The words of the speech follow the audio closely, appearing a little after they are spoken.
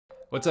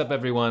What's up,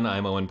 everyone?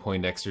 I'm Owen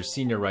Poindexter,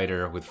 senior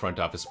writer with Front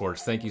Office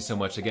Sports. Thank you so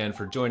much again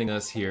for joining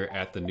us here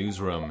at the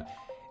Newsroom.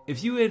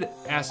 If you had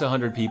asked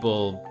 100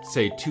 people,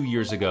 say 2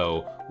 years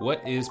ago,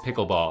 what is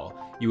pickleball,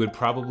 you would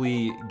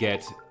probably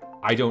get,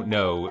 I don't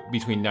know,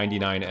 between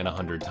 99 and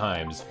 100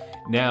 times.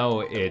 Now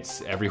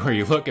it's everywhere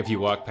you look. If you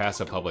walk past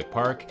a public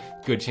park,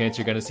 good chance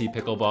you're going to see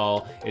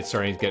pickleball. It's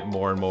starting to get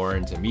more and more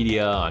into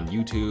media on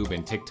YouTube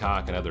and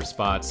TikTok and other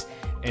spots.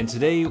 And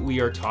today we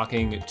are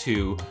talking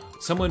to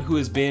someone who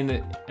has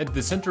been at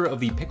the center of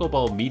the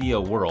pickleball media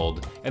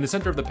world and the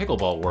center of the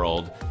pickleball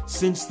world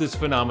since this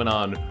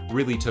phenomenon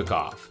really took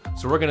off.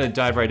 So we're going to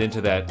dive right into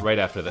that right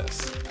after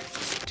this.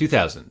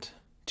 2000,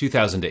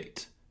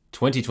 2008,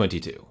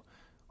 2022.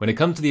 When it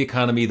comes to the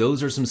economy,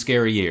 those are some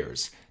scary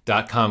years.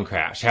 .com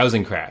crash,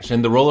 housing crash,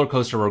 and the roller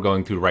coaster we're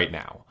going through right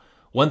now.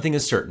 One thing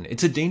is certain,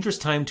 it's a dangerous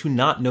time to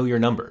not know your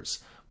numbers.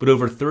 But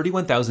over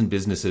 31,000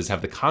 businesses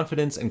have the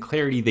confidence and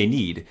clarity they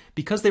need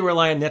because they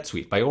rely on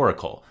NetSuite by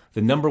Oracle,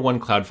 the #1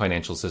 cloud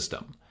financial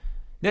system.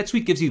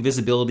 NetSuite gives you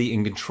visibility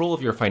and control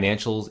of your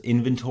financials,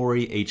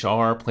 inventory,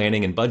 HR,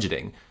 planning, and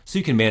budgeting, so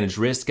you can manage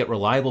risk, get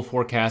reliable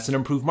forecasts, and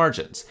improve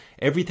margins.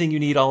 Everything you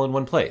need all in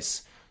one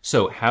place.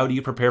 So how do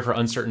you prepare for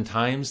uncertain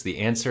times? The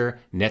answer,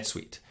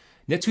 NetSuite.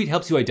 NetSuite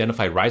helps you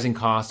identify rising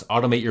costs,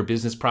 automate your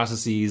business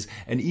processes,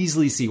 and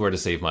easily see where to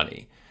save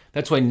money.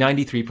 That's why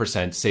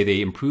 93% say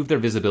they improved their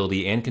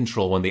visibility and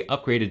control when they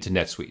upgraded to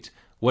NetSuite.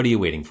 What are you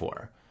waiting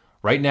for?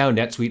 Right now,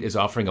 NetSuite is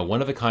offering a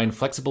one-of-a-kind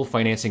flexible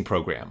financing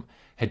program.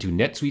 Head to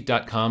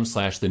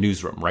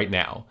netsuite.com/thenewsroom right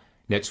now.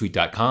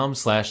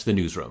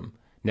 netsuite.com/thenewsroom.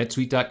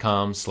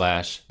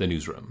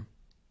 netsuite.com/thenewsroom.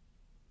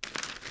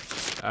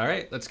 All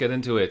right, let's get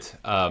into it.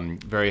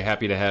 Very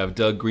happy to have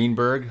Doug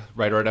Greenberg,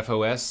 writer at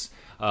FOS,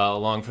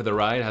 along for the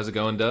ride. How's it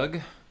going, Doug?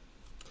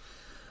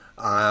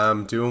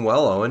 I'm doing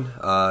well, Owen.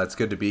 It's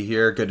good to be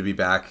here. Good to be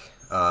back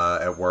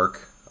at work.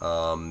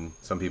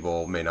 Some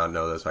people may not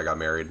know this, but I got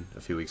married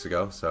a few weeks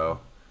ago. So,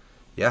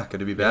 yeah,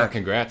 good to be back. Yeah,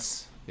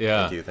 congrats.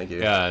 Yeah. Thank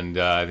you. Yeah, and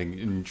I think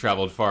you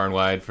traveled far and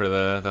wide for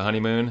the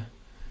honeymoon.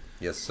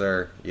 Yes,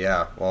 sir.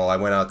 Yeah. Well, I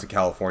went out to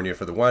California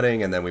for the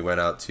wedding, and then we went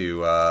out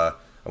to I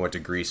went to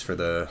Greece for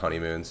the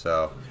honeymoon.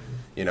 So,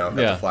 got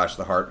to flash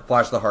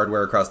the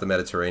hardware across the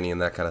Mediterranean,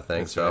 that kind of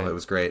thing. That's right. It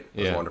was great.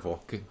 It was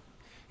wonderful.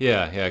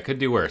 Yeah, it could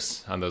do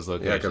worse on those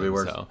locations. Yeah, it could be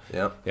worse. So,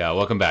 yeah,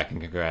 welcome back and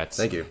congrats.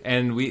 Thank you.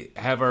 And we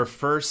have our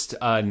first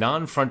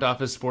non-front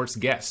office sports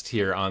guest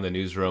here on the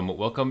Newsroom.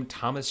 Welcome,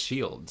 Thomas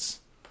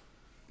Shields.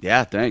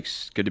 Yeah,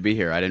 thanks. Good to be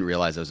here. I didn't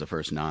realize I was the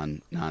first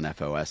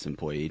non-FOS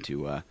employee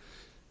to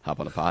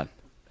hop on the pod.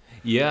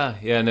 Yeah.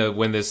 No,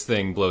 when this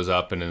thing blows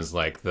up and is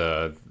like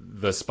the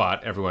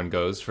spot everyone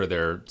goes for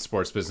their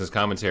sports business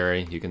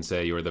commentary, you can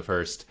say you were the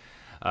first.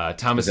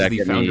 Thomas is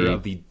the founder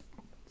of the...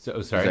 So,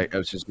 sorry.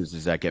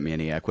 Does that get me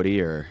any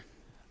equity or?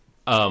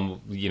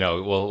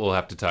 We'll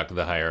have to talk to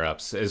the higher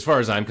ups. As far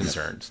as I'm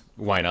concerned,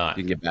 why not?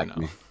 You can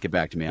get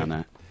back to me on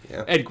that.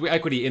 Yeah.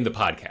 Equity in the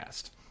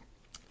podcast,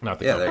 not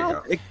the company. There you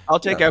go. I'll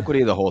take equity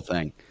of the whole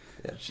thing.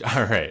 Yeah.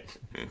 All right.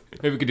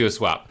 Maybe we could do a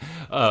swap.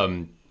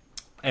 And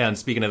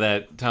speaking of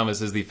that, Thomas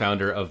is the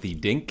founder of the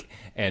Dink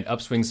and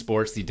Upstart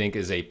Sports. The Dink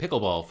is a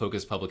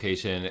pickleball-focused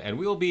publication, and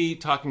we will be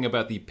talking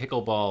about the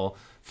pickleball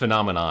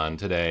phenomenon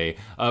today.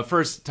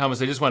 First,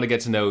 Thomas, I just want to get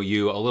to know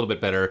you a little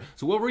bit better.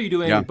 So what were you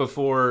doing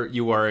before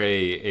you were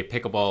a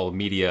pickleball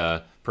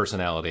media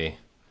personality?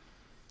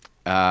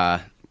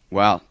 Well,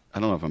 I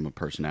don't know if I'm a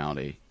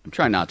personality. I'm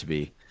trying not to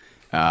be.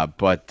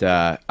 But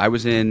I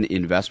was in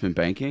investment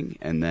banking,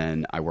 and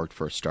then I worked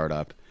for a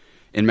startup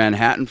in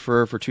Manhattan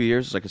for 2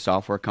 years. It's like a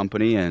software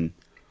company, and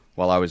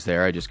while I was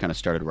there, I just kind of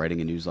started writing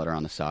a newsletter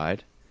on the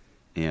side.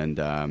 And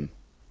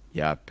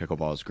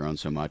pickleball has grown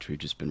so much. We've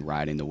just been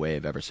riding the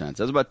wave ever since.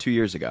 That was about 2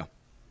 years ago.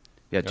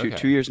 Yeah,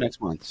 2 years next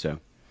month. So,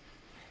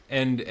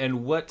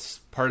 and what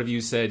part of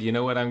you said, you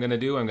know what I'm going to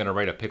do? I'm going to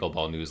write a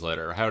pickleball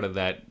newsletter. How did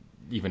that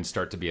even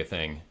start to be a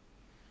thing?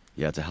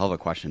 Yeah, it's a hell of a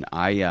question.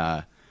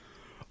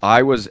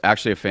 I was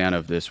actually a fan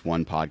of this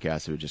one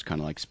podcast that would just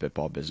kind of like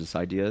spitball business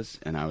ideas.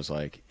 And I was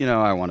like,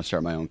 I want to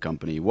start my own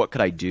company. What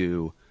could I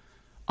do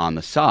on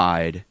the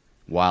side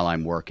while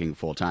I'm working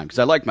full time? Because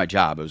I liked my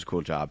job. It was a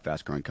cool job,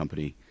 fast growing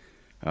company.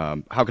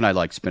 How can I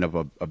like spin up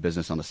a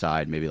business on the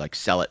side, maybe like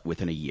sell it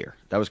within a year?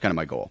 That was kind of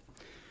my goal.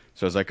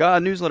 So I was like,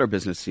 newsletter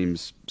business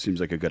seems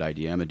like a good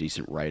idea. I'm a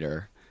decent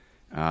writer.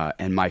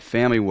 And my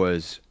family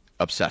was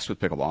obsessed with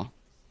pickleball.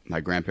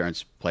 My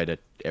grandparents played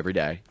it every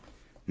day.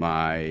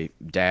 My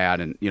dad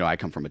and, I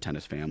come from a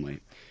tennis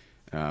family.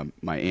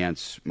 My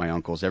aunts, my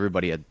uncles,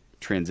 everybody had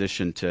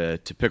transitioned to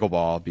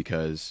pickleball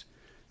because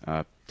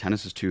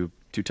tennis is too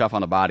tough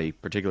on the body,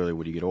 particularly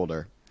when you get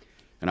older.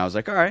 And I was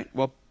like, all right,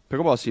 well,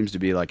 pickleball seems to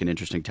be like an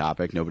interesting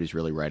topic. Nobody's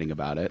really writing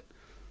about it.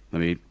 Let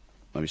me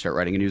start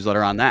writing a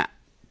newsletter on that.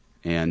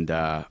 And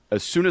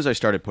as soon as I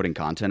started putting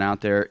content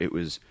out there, it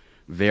was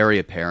very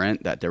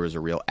apparent that there was a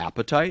real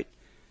appetite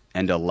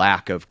and a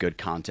lack of good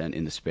content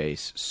in the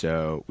space.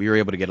 So we were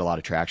able to get a lot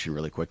of traction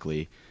really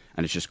quickly,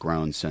 and it's just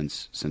grown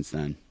since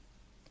then.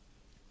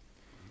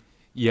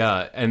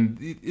 Yeah, and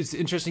it's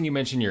interesting you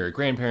mentioned your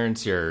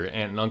grandparents, your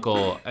aunt and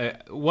uncle.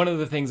 One of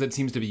the things that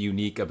seems to be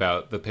unique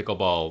about the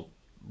pickleball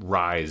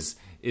rise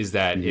is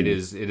that it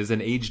is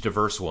an age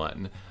diverse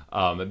one.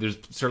 There's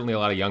certainly a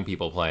lot of young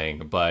people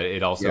playing, but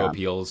it also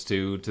appeals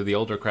to the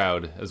older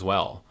crowd as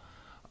well.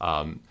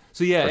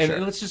 So yeah,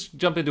 and let's just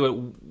jump into it.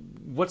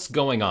 What's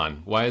going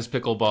on? Why is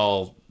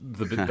pickleball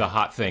the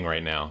hot thing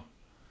right now?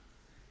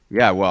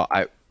 Yeah, well,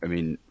 I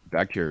mean,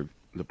 back to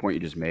the point you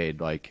just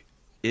made, like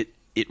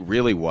it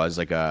really was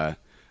like a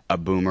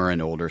boomer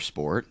and older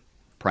sport,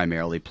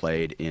 primarily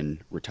played in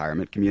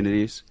retirement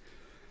communities.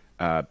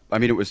 I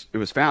mean, it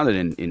was founded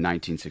in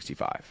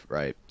 1965,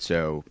 right?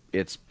 So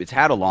it's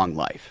had a long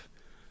life.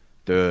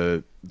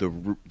 The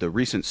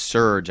recent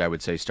surge, I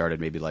would say,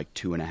 started maybe like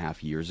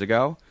 2.5 years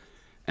ago,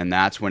 and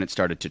that's when it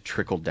started to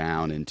trickle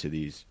down into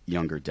these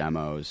younger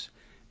demos,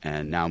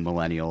 and now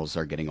millennials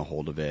are getting a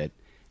hold of it.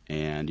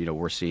 And,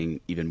 we're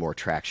seeing even more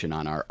traction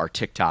on our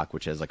TikTok,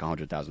 which has like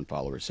 100,000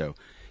 followers. So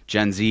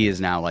Gen Z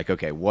is now like,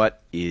 okay,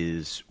 what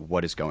is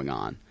going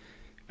on?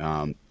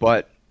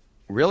 But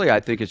really, I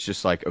think it's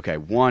just like, okay,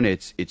 one,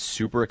 it's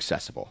super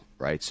accessible,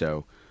 right?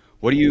 So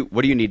what do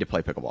you need to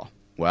play pickleball?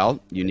 Well,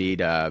 you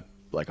need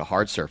like a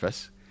hard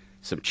surface,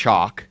 some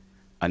chalk,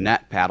 a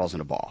net, paddles,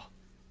 and a ball.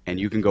 And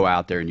you can go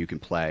out there and you can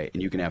play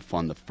and you can have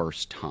fun the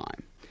first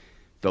time.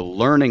 The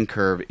learning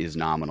curve is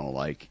nominal.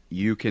 Like,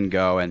 you can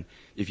go, and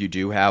if you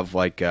do have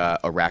like a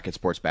racket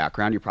sports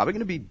background, you're probably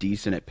going to be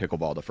decent at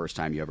pickleball the first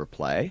time you ever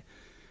play.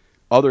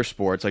 Other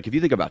sports, like if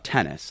you think about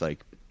tennis,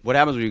 like what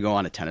happens when you go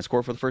on a tennis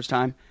court for the first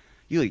time?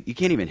 You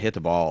can't even hit the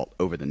ball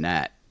over the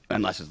net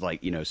unless it's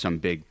like, some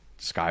big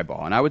sky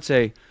ball. And I would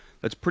say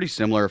that's pretty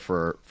similar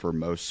for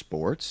most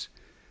sports.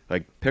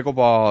 Like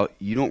pickleball,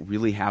 you don't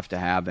really have to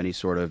have any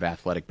sort of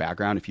athletic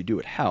background. If you do,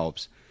 it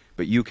helps.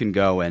 But you can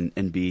go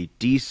and be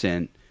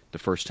decent the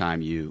first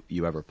time you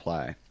ever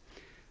play.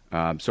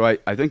 So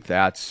I think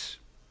that's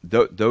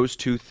those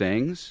two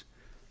things,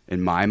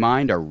 in my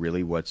mind, are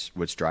really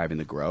what's driving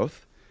the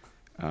growth.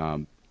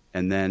 And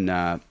then,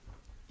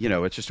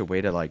 it's just a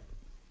way to like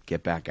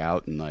get back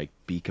out and like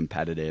be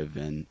competitive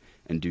and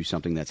do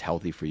something that's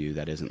healthy for you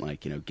that isn't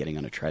like, getting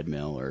on a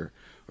treadmill or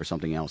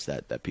something else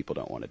that people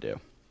don't want to do.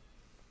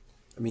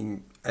 I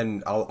mean,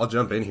 and I'll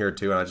jump in here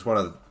too, and I just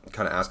want to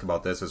kind of ask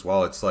about this as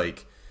well. It's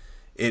like,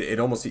 it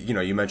almost,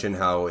 you mentioned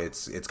how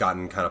it's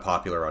gotten kind of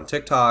popular on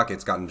TikTok.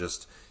 It's gotten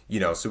just,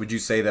 so would you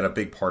say that a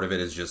big part of it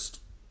is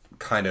just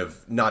kind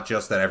of not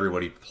just that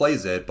everybody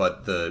plays it,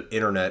 but the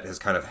internet has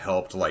kind of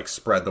helped like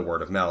spread the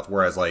word of mouth?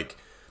 Whereas like,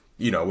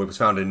 it was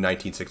founded in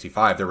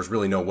 1965. There was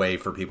really no way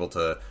for people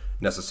to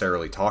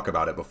necessarily talk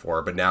about it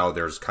before, but now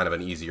there's kind of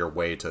an easier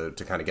way to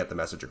kind of get the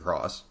message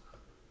across.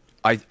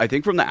 I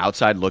think from the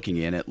outside looking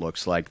in, it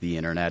looks like the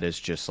internet is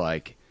just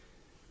like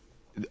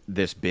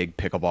this big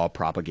pickleball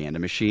propaganda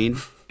machine,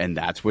 and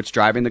that's what's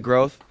driving the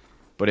growth.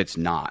 But it's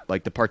not.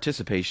 Like, the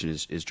participation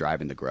is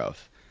driving the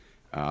growth.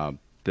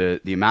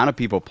 The amount of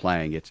people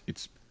playing, it's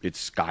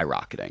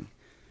skyrocketing,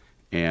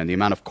 and the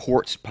amount of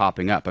courts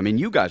popping up. I mean,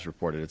 you guys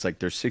reported it's like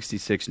there's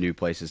 66 new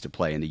places to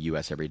play in the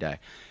U.S. every day,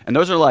 and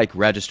those are like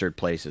registered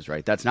places,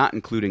 right? That's not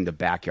including the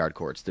backyard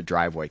courts, the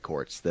driveway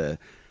courts, the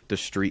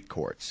street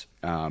courts.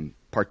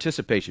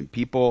 Participation,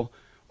 people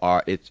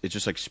are. It's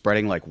just like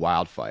spreading like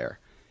wildfire,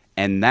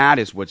 and that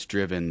is what's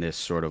driven this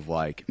sort of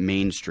like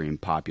mainstream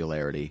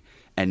popularity.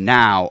 And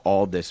now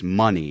all this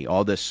money,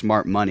 all this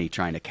smart money,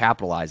 trying to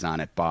capitalize on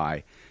it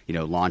by,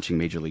 launching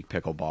Major League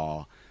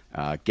Pickleball,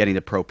 getting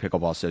the Pro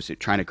Pickleball Associate,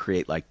 trying to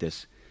create like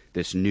this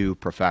new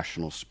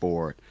professional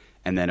sport,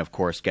 and then of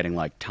course getting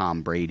like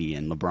Tom Brady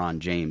and LeBron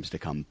James to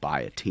come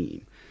buy a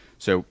team.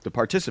 So the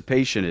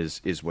participation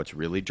is what's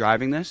really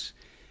driving this.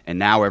 And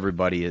now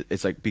everybody,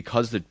 it's like,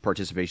 because the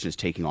participation is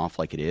taking off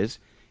like it is,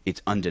 it's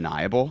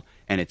undeniable,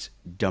 and it's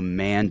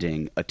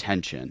demanding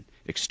attention,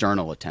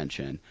 external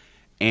attention,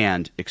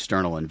 and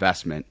external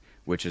investment,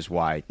 which is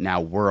why now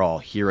we're all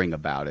hearing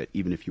about it.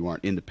 Even if you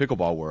aren't in the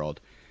pickleball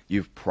world,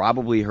 you've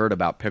probably heard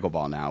about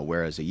pickleball now,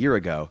 whereas a year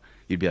ago,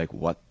 you'd be like,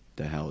 what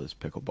the hell is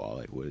pickleball?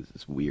 Like, what is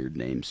this weird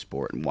name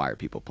sport, and why are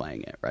people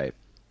playing it, right?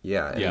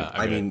 Yeah, yeah.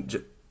 I mean,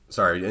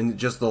 sorry, and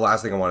just the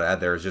last thing I want to add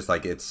there is just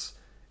like it's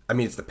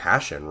the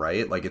passion,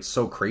 right? Like, it's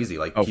so crazy.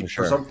 Like,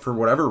 for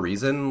whatever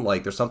reason,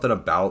 like, there's something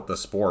about the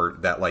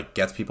sport that like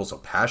gets people so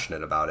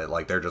passionate about it.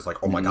 Like, they're just like,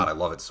 oh my God, I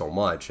love it so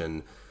much.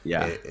 And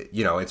yeah,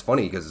 it's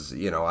funny because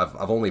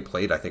I've only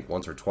played I think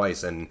once or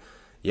twice, and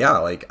yeah,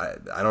 like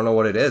I don't know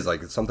what it is.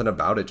 Like, it's something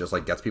about it just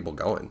like gets people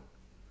going.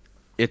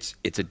 It's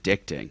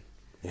addicting.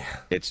 Yeah,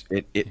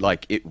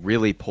 it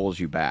really pulls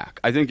you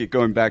back. I think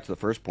going back to the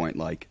first point,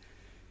 like,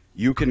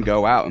 you can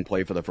go out and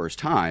play for the first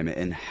time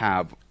and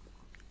have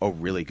a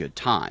really good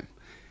time,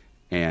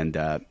 and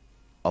a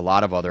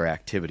lot of other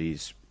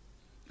activities,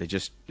 they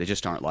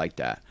just aren't like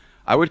that.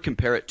 I would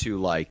compare it to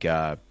like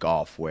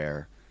golf,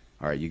 where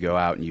all right, you go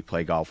out and you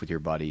play golf with your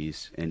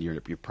buddies, and you're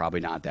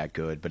probably not that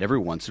good, but every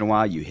once in a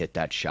while you hit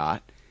that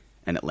shot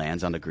and it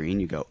lands on the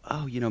green. You go,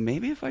 oh,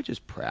 maybe if I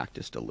just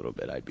practiced a little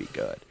bit, I'd be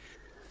good.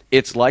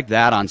 It's like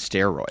that on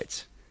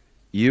steroids.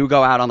 You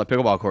go out on the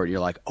pickleball court and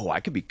you're like, oh,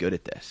 I could be good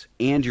at this.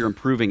 And you're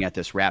improving at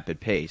this rapid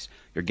pace.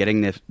 You're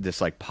getting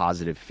this like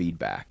positive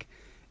feedback,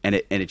 and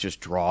it just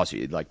draws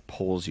you, it like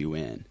pulls you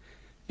in.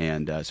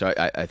 And so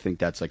I think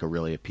that's like a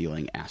really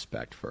appealing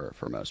aspect for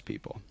most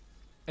people.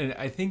 And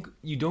I think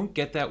you don't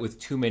get that with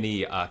too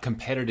many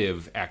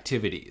competitive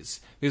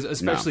activities, because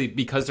especially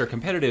because they're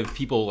competitive,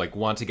 people like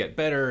want to get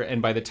better.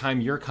 And by the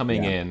time you're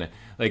coming in,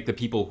 like the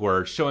people who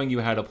are showing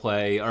you how to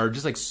play are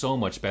just like so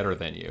much better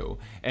than you.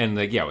 And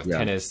like, with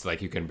tennis,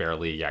 like you can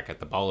barely get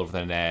the ball over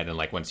the net. And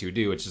like once you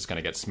do, it's just going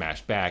to get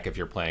smashed back if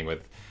you're playing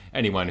with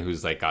anyone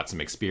who's like got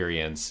some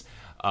experience.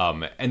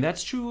 And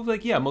that's true of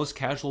like, most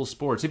casual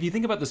sports. If you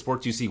think about the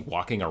sports you see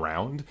walking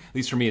around, at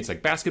least for me, it's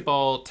like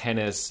basketball,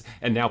 tennis,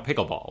 and now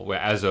pickleball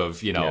as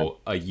of,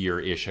 a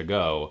year-ish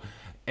ago.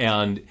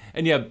 And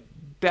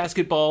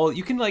basketball,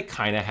 you can like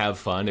kind of have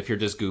fun if you're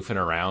just goofing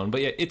around, but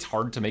it's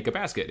hard to make a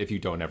basket if you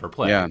don't ever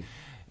play. Yeah.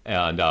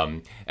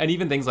 And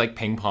even things like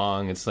ping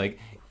pong, it's like,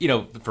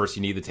 first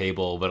you need the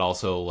table, but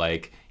also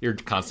like you're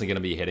constantly going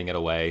to be hitting it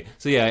away.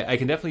 So I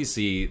can definitely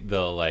see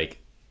the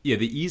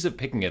ease of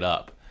picking it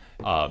up.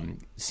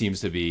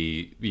 Seems to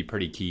be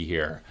pretty key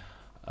here.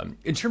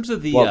 In terms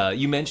of the,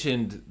 you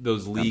mentioned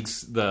those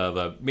leagues,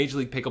 the Major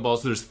League Pickleball.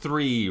 So there's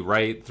three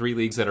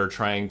leagues that are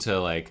trying to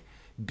like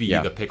be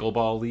the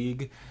pickleball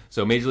league.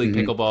 So Major League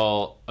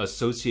Pickleball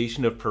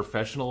Association of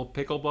Professional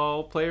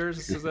Pickleball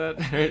Players, is that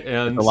right?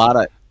 And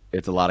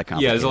it's a lot of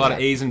competition. Yeah, there's a lot of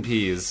A's and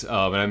P's.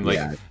 And I'm like,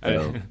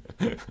 so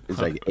it's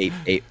like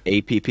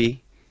APP,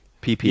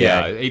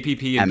 PPA,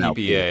 APP and MLP.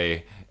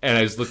 PPA. And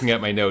I was looking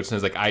at my notes, and I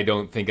was like, I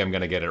don't think I'm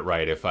going to get it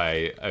right if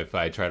I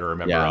try to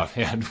remember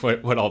offhand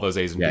what all those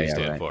A's and B's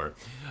stand for.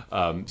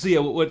 What's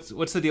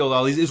the deal with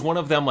all these? Is one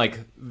of them like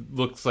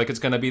looks like it's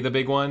going to be the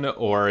big one,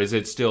 or is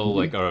it still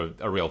like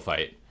a real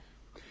fight?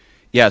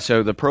 Yeah,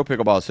 so the Pro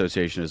Pickleball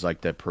Association is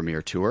like the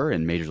premier tour,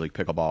 and Major League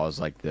Pickleball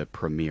is like the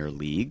premier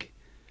league,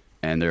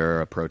 and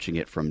they're approaching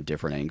it from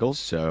different angles.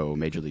 So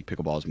Major League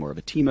Pickleball is more of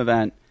a team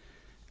event,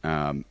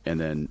 and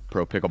then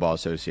Pro Pickleball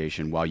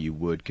Association, while you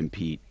would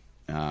compete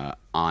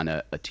on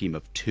a team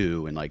of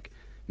two in like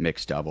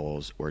mixed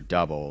doubles or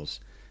doubles,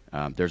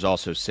 there's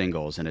also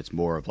singles, and it's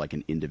more of like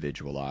an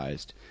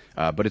individualized,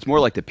 but it's more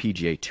like the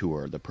PGA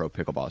Tour, the Pro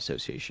Pickleball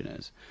Association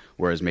is.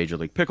 Whereas Major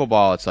League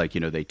Pickleball, it's like,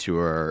 they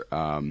tour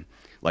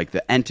like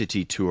the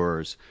entity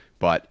tours,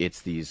 but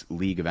it's these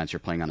league events. You're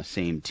playing on the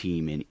same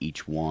team in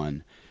each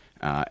one,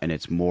 and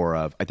it's more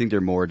of, I think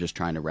they're more just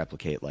trying to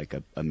replicate like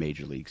a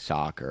Major League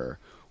Soccer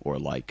or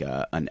like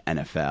an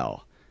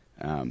NFL.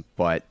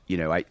 But,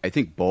 I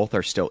think both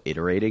are still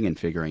iterating and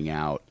figuring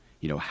out,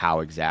 how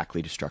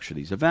exactly to structure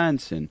these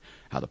events and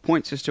how the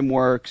point system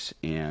works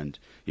and,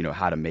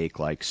 how to make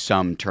like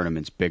some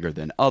tournaments bigger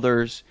than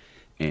others.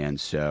 And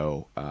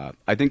so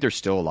I think there's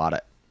still a lot of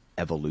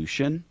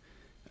evolution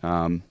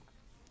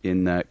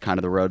in the kind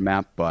of the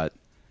roadmap. But,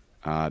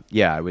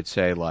 I would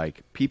say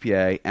like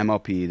PPA,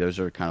 MLP, those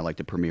are kind of like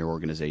the premier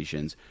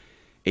organizations.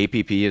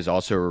 APP is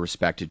also a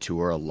respected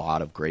tour. A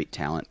lot of great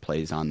talent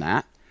plays on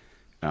that.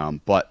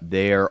 But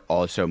they're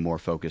also more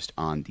focused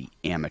on the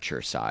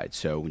amateur side.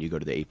 So when you go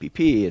to the APP,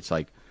 it's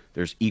like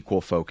there's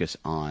equal focus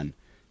on,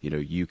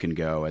 you can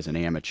go as an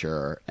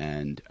amateur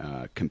and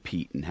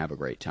compete and have a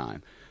great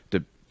time.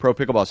 The Pro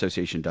Pickleball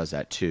Association does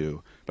that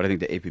too, but I think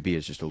the APP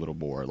is just a little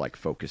more like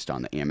focused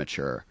on the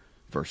amateur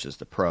versus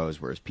the pros,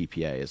 whereas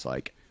PPA is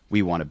like,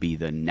 we want to be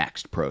the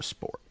next pro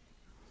sport.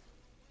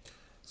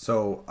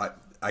 So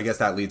I guess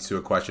that leads to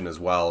a question as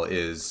well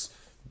is,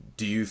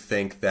 do you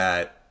think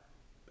that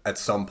at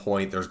some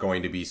point there's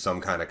going to be some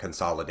kind of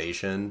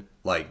consolidation,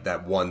 like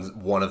that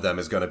one of them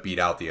is going to beat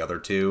out the other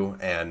two,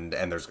 and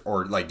there's,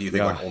 or like, do you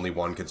think like only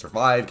one can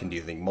survive? Do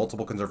you think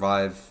multiple can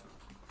survive?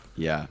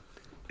 Yeah,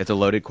 it's a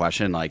loaded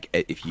question. Like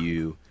if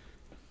you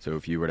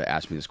were to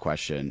ask me this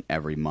question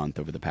every month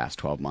over the past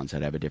 12 months,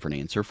 I'd have a different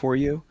answer for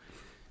you.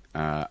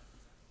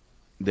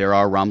 There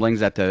are rumblings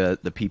that the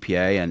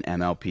PPA and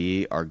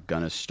MLP are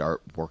going to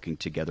start working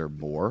together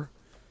more.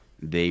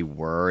 They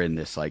were in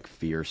this like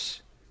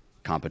fierce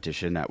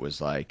competition that was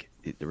like,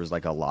 there was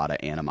like a lot of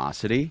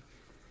animosity,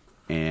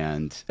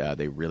 and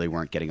they really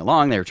weren't getting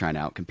along. They were trying to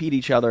outcompete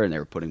each other, and they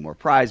were putting more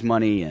prize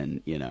money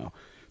and,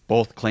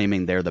 both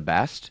claiming they're the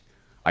best.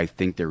 I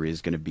think there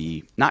is going to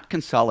be not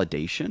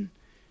consolidation,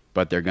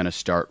 but they're going to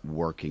start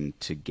working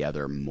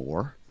together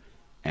more.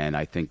 And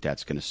I think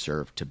that's going to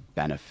serve to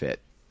benefit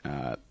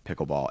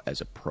pickleball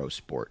as a pro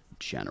sport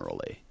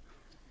generally.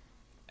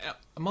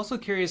 I'm also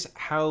curious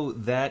how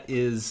that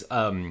is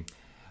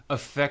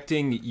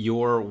affecting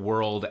your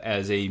world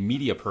as a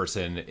media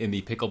person in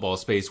the pickleball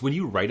space when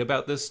you write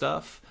about this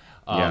stuff.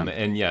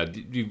 And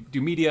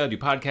do media, do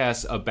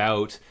podcasts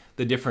about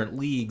the different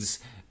leagues?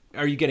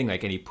 Are you getting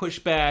like any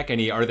pushback?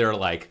 Are there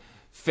like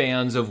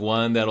fans of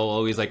one that'll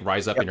always like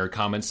rise up in your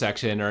comment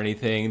section or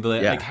anything?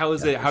 Like how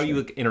is it? How are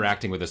you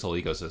interacting with this whole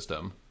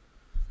ecosystem?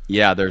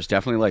 Yeah, there's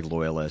definitely like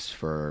loyalists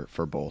for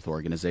both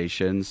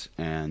organizations,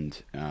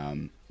 and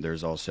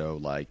there's also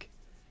like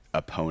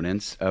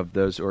opponents of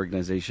those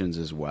organizations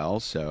as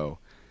well. So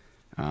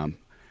I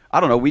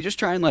don't know. We just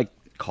try and like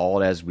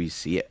call it as we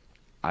see it.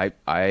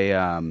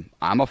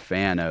 I'm a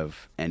fan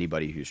of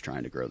anybody who's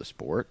trying to grow the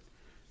sport.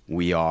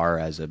 We are,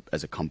 as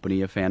a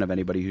company, a fan of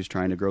anybody who's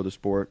trying to grow the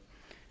sport.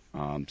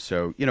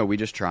 So, we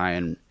just try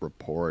and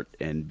report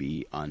and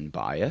be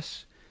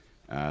unbiased.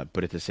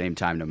 But at the same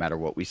time, no matter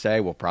what we say,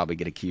 we'll probably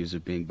get accused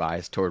of being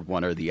biased toward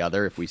one or the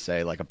other if we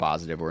say like a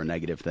positive or a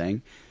negative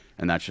thing.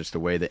 And that's just the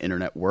way the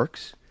internet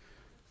works.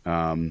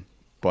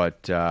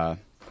 But yeah,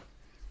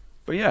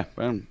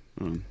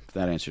 if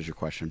that answers your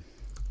question.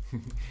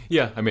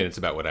 Yeah, I mean, it's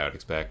about what I would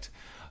expect.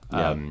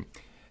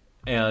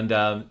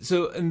 Yeah.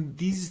 So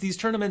these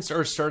tournaments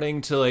are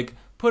starting to like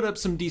put up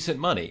some decent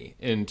money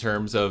in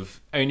terms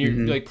of, I mean,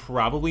 you're like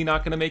probably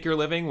not going to make your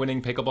living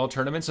winning pickleball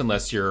tournaments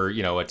unless you're,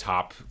 a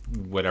top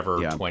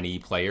 20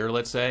 player,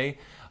 let's say.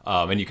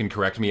 And you can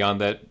correct me on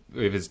that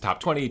if it's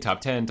top 20,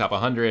 top 10, top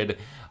 100.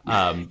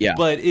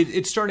 But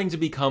it's starting to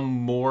become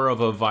more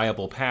of a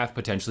viable path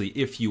potentially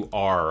if you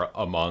are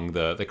among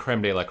the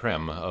creme de la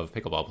creme of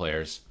pickleball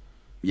players.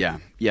 Yeah,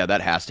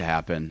 that has to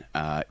happen.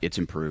 It's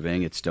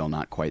improving. It's still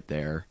not quite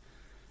there.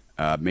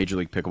 Major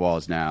League Pickleball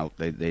is now,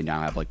 they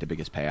now have like the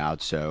biggest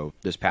payout. So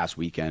this past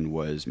weekend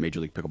was Major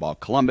League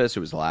Pickleball Columbus. It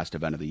was the last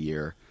event of the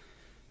year.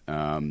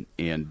 And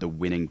the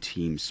winning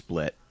team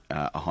split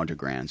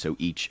 $100,000. So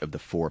each of the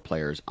 4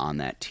 players on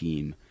that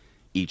team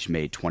each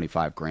made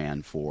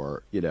 $25,000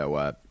 for,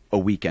 a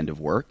weekend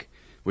of work,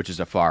 which is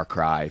a far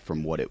cry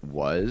from what it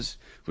was,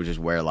 which is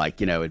where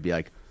it'd be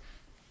like,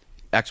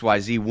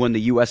 XYZ won the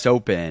U.S.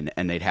 Open,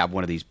 and they'd have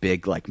one of these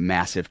big, like,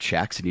 massive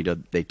checks,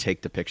 and they'd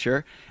take the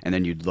picture, and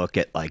then you'd look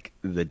at, like,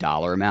 the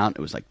dollar amount.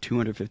 It was, like,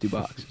 $250.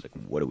 It's like,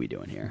 what are we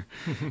doing here?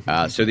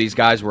 So these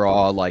guys were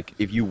all, like,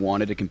 if you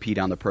wanted to compete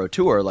on the Pro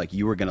Tour, like,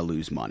 you were going to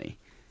lose money,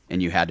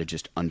 and you had to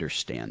just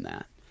understand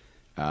that.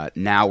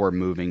 Now we're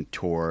moving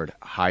toward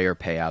higher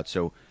payouts,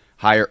 so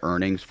higher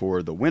earnings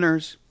for the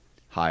winners,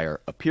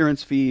 higher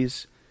appearance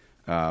fees,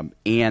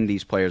 and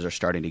these players are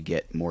starting to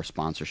get more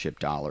sponsorship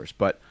dollars.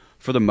 But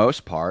for the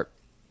most part,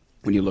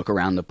 when you look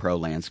around the pro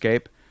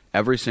landscape,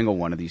 every single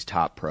one of these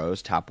top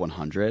pros, top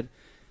 100,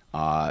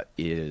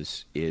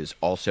 is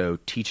also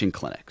teaching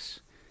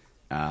clinics.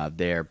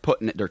 They're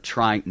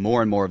trying,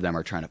 more and more of them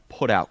are trying to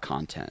put out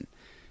content.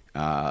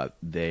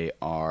 They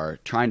are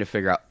trying to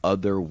figure out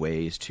other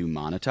ways to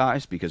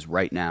monetize, because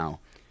right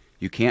now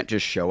you can't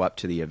just show up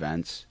to the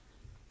events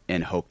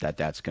and hope that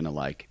that's going to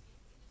like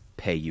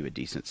pay you a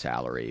decent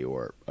salary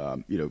or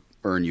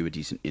earn you a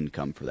decent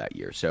income for that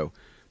year. So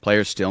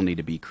players still need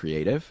to be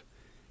creative,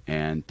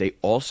 and they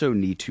also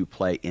need to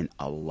play in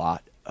a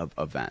lot of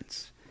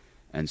events.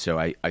 And so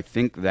I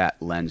think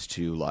that lends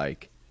to,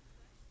 like,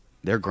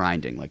 they're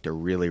grinding. Like, they're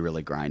really,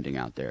 really grinding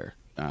out there.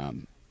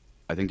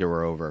 I think there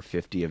were over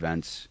 50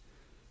 events,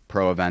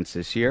 pro events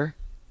this year,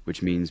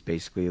 which means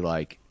basically,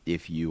 like,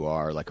 if you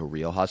are, like, a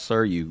real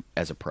hustler, you,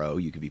 as a pro,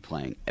 you could be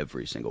playing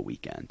every single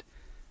weekend.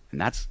 And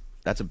that's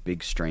a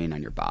big strain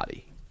on your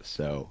body.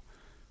 So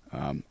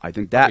I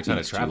think that needs a ton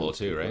of travel,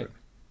 too, right?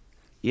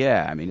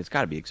 Yeah, I mean, it's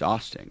got to be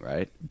exhausting,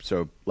 right?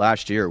 So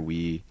last year,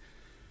 in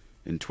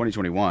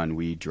 2021,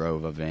 we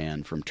drove a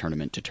van from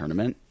tournament to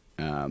tournament,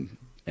 and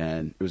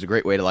it was a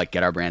great way to like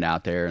get our brand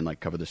out there and like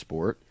cover the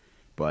sport.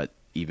 But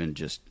even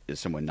just as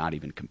someone not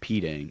even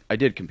competing, I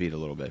did compete a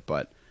little bit,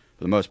 but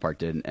for the most part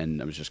didn't,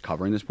 and I was just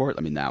covering the sport.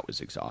 I mean, that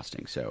was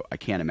exhausting. So I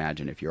can't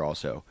imagine if you're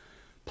also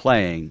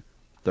playing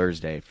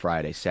Thursday,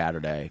 Friday,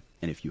 Saturday,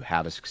 and if you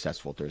have a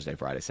successful Thursday,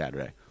 Friday,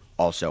 Saturday,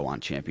 also on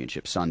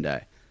Championship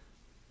Sunday,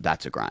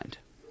 that's a grind.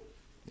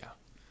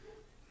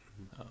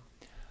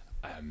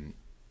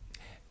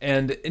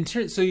 And in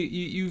turn, so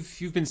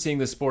you've been seeing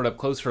this sport up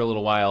close for a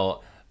little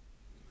while.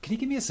 Can you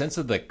give me a sense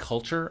of the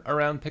culture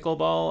around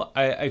pickleball?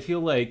 I feel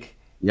like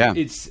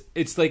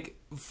it's like,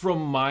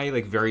 from my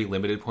like very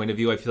limited point of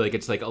view, I feel like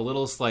it's like a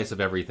little slice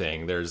of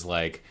everything. There's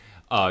like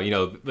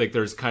like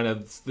there's kind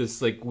of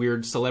this like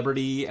weird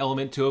celebrity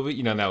element to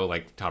it. Now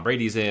like Tom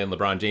Brady's in,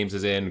 LeBron James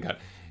is in, got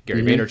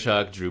Gary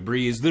Vaynerchuk, Drew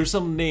Brees. There's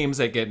some names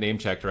that get name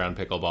checked around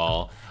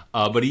pickleball.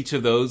 But each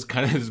of those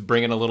kind of is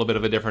bringing a little bit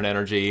of a different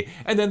energy.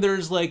 And then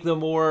there's like the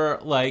more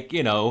like,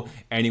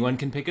 anyone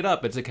can pick it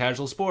up. It's a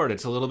casual sport.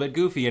 It's a little bit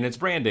goofy in its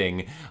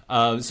branding.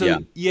 Is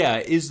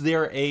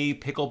there a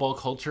pickleball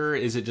culture?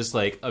 Is it just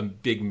like a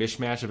big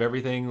mishmash of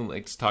everything?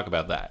 Let's talk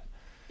about that.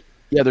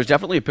 Yeah, there's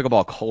definitely a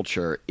pickleball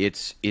culture.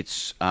 It's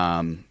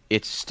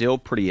still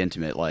pretty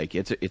intimate. Like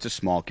it's a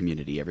small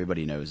community.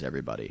 Everybody knows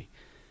everybody.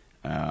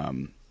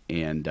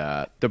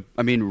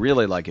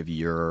 Really, like if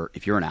you're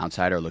an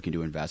outsider looking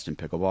to invest in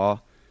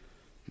pickleball,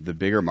 the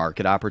bigger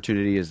market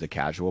opportunity is the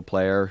casual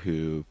player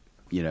who,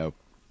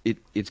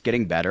 it's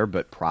getting better,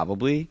 but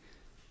probably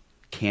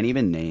can't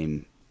even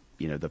name,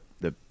 the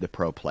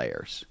pro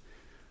players.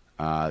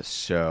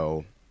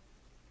 There's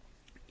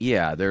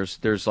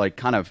like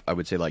kind of, I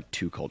would say like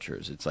two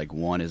cultures. It's like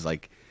one is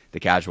like the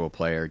casual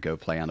player, go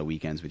play on the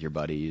weekends with your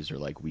buddies or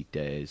like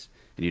weekdays,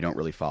 and you don't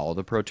really follow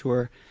the pro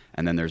tour.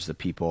 And then there's the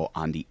people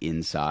on the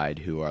inside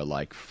who are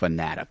like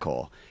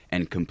fanatical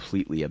and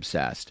completely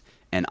obsessed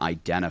and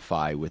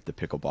identify with the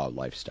pickleball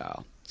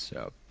lifestyle.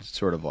 So it's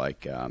sort of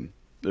like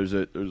there's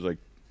like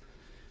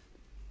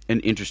an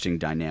interesting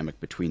dynamic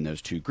between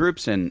those two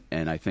groups, and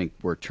I think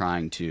we're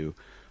trying to,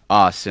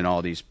 us and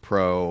all these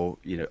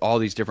all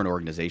these different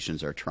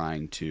organizations are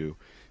trying to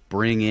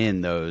bring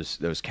in those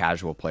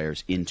casual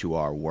players into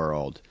our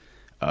world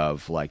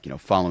of like,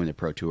 following the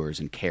pro tours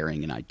and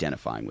caring and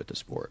identifying with the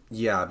sport.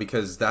 Yeah,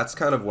 because that's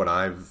kind of what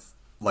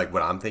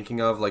I'm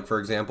thinking of. Like, for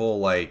example,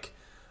 like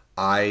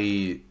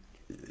like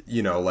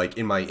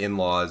in my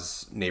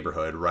in-laws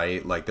neighborhood,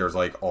 right? Like there's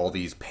like all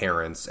these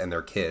parents and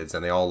their kids,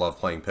 and they all love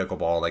playing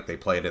pickleball. Like they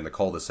play it in the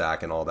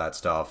cul-de-sac and all that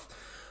stuff.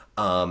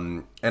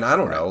 And I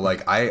don't know,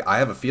 like I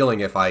have a feeling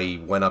if I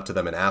went up to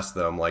them and asked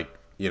them, like,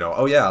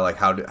 oh yeah, like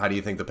how do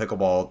you think the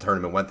pickleball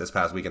tournament went this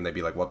past weekend? They'd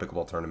be like, what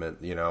pickleball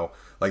tournament?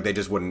 Like they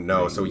just wouldn't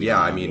know. So yeah,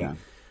 I mean,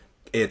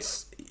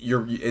 it's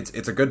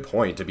a good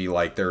point to be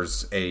like,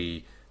 there's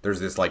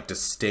this like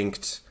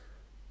distinct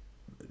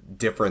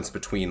difference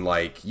between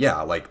like,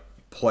 yeah, like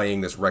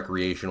playing this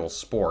recreational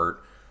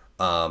sport.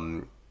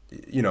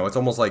 It's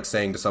almost like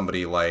saying to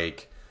somebody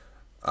like,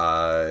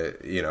 did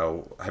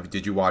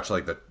you watch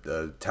like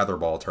the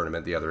tetherball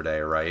tournament the other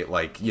day, right?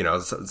 Like,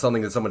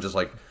 something that someone just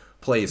like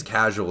plays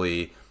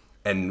casually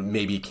and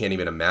maybe can't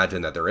even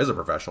imagine that there is a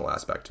professional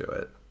aspect to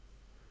it.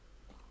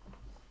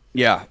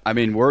 Yeah, I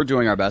mean, we're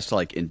doing our best to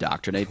like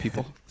indoctrinate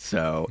people.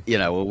 So,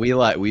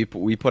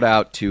 we put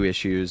out 2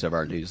 issues of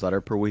our newsletter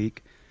per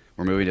week.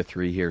 We're moving to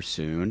 3 here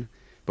soon,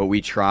 but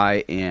we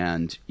try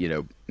and,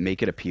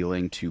 make it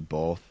appealing to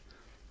both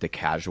the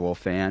casual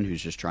fan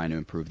who's just trying to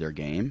improve their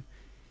game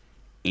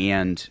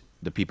and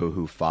the people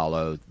who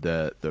follow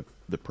the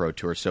pro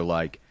tour. So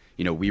like,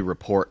 we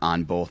report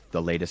on both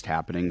the latest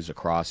happenings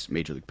across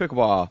Major League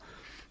Pickleball,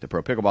 the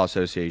Pro Pickleball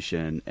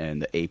Association,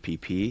 and the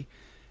APP.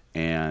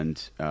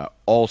 And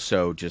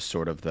also just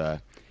sort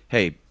of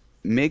hey,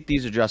 make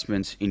these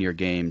adjustments in your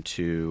game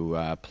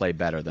to play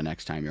better the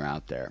next time you're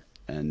out there.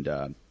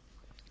 And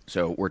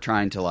so we're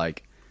trying to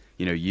like,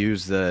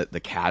 use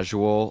the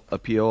casual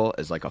appeal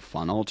as like a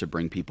funnel to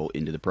bring people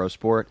into the pro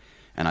sport.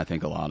 And I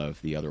think a lot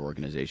of the other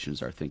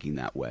organizations are thinking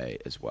that way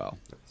as well.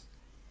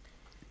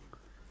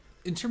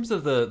 In terms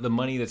of the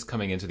money that's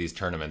coming into these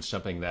tournaments,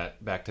 jumping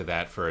back to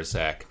that for a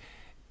sec,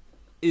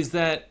 is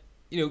that,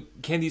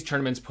 can these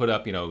tournaments put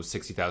up,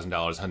 $60,000,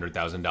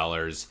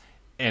 $100,000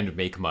 and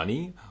make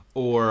money?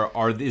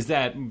 Or is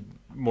that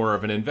more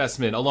of an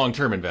investment, a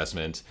long-term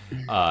investment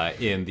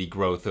in the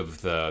growth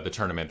of the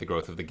tournament, the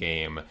growth of the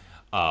game,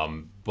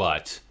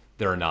 but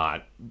they're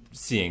not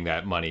seeing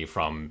that money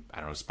from,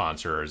 I don't know,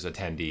 sponsors,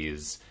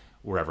 attendees,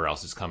 wherever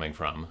else it's coming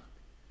from?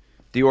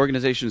 The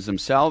organizations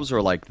themselves,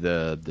 or like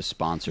the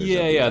sponsors?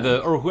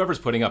 Or whoever's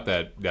putting up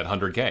that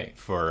 $100K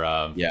for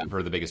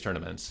the biggest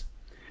tournaments.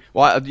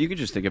 Well, you could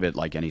just think of it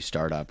like any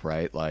startup,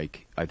 right?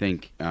 Like I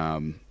think,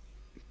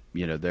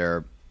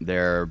 they're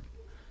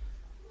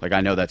like,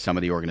 I know that some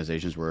of the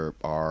organizations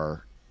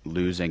are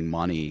losing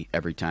money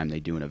every time they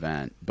do an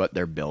event, but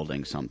they're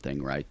building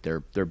something, right? They're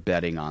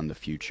betting on the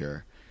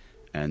future,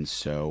 and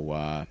so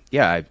I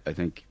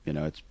think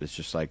it's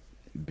just like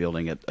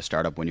building a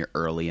startup when you're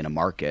early in a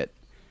market.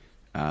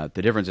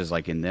 The difference is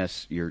like in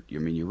this, you're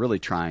really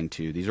trying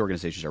to, these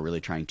organizations are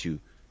really trying to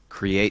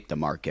create the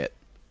market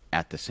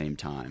at the same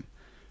time.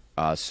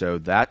 So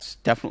that's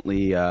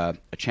definitely a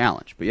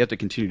challenge, but you have to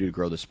continue to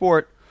grow the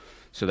sport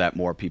so that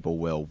more people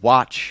will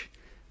watch,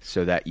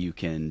 so that you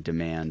can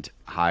demand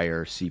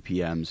higher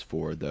CPMs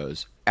for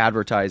those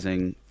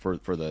advertising for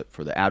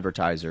the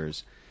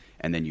advertisers,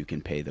 and then you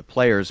can pay the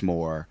players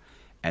more,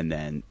 and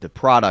then the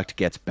product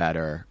gets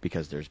better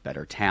because there's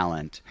better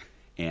talent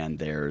and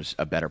there's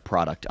a better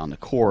product on the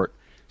court,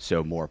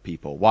 so more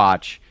people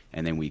watch,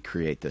 and then we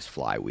create this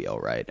flywheel,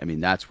 right? I mean,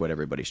 that's what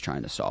everybody's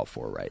trying to solve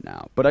for right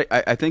now. But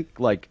I think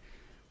like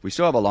we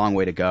still have a long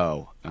way to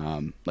go.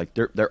 Like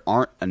there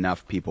aren't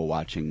enough people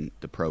watching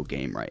the pro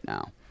game right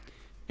now,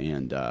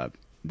 and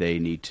they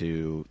need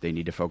to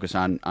focus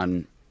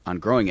on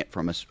growing it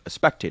from a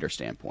spectator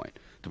standpoint.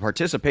 The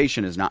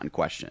participation is not in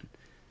question.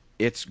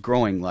 It's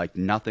growing like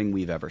nothing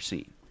we've ever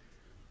seen.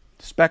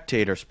 The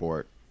spectator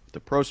sport, the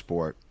pro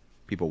sport,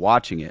 people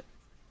watching it,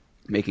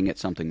 making it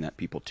something that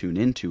people tune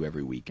into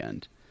every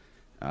weekend,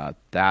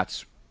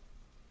 that's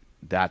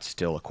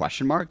still a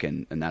question mark,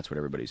 and that's what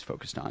everybody's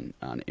focused on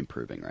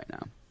improving right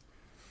now.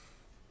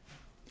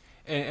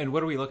 And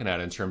what are we looking at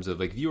in terms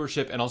of like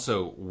viewership, and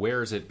also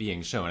where is it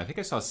being shown? I think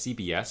I saw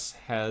CBS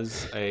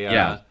has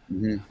a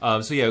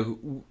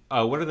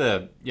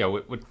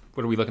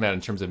what are we looking at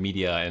in terms of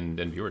media and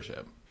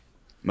viewership?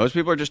 Most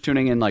people are just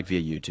tuning in like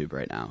via YouTube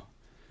right now,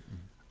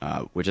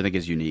 which I think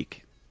is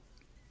unique.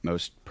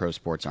 Most pro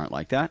sports aren't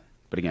like that,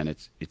 but again,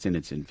 it's in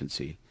its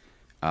infancy.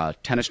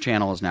 Tennis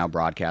Channel is now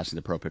broadcasting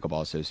the Pro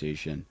Pickleball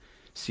Association.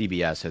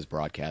 CBS has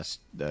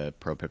broadcast the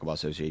Pro Pickleball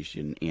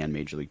Association and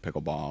Major League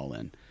Pickleball.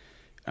 And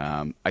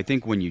I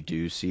think when you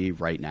do see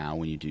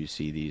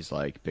these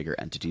like bigger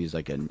entities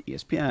like an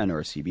ESPN or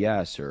a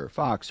CBS or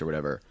Fox or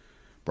whatever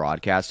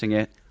broadcasting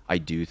it, I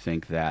do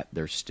think that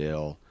there's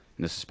still,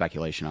 and this is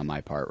speculation on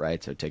my part,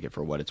 right? So take it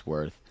for what it's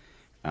worth.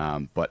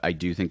 But I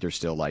do think they're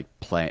still like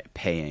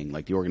paying,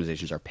 like the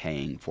organizations are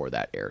paying for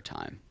that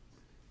airtime.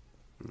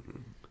 Mm-hmm.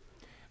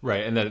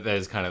 Right, and that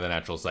is kind of the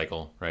natural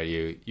cycle, right?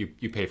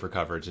 You pay for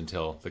coverage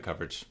until the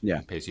coverage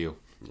pays you.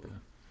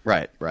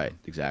 Yeah. Right,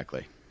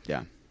 exactly.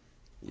 Yeah.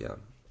 Yeah.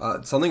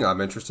 Something I'm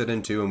interested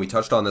in too, and we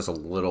touched on this a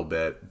little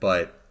bit,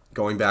 but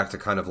going back to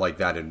kind of like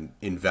that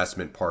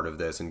investment part of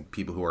this and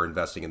people who are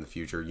investing in the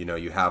future, you know,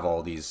 you have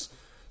all these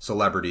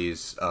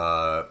celebrities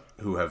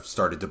who have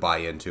started to buy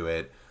into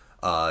it.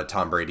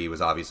 Tom Brady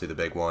was obviously the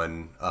big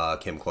one.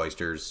 Kim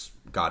Clijsters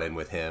got in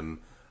with him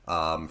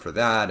for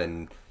that,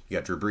 and you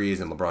got Drew Brees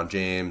and LeBron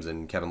James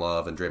and Kevin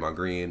Love and Draymond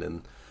Green,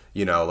 and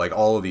you know, like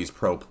all of these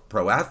pro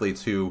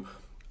athletes who,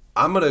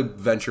 I'm gonna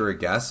venture a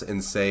guess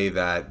and say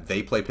that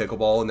they play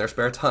pickleball in their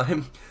spare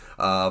time,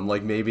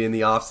 like maybe in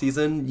the off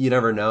season. You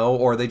never know,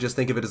 or they just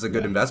think of it as a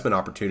good investment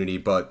opportunity.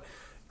 But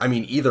I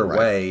mean, either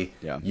way,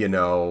 you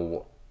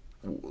know,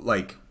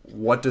 like,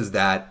 what does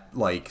that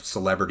like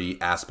celebrity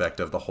aspect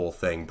of the whole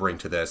thing bring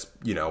to this?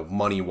 You know,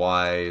 money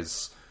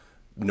wise,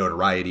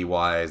 notoriety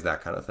wise,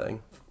 that kind of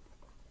thing.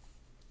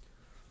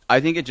 I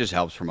think it just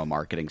helps from a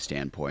marketing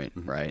standpoint,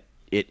 right?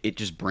 It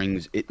just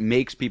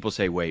makes people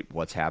say, wait,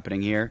 what's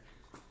happening here?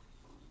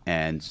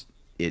 And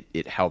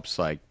it helps,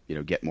 like, you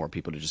know, get more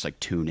people to just like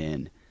tune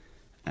in,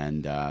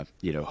 and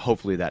you know,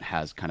 hopefully that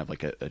has kind of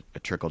like a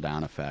trickle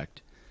down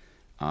effect.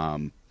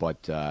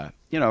 But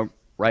you know,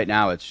 right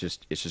now it's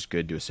just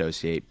good to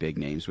associate big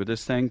names with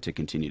this thing to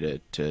continue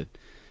to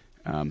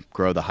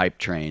grow the hype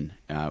train,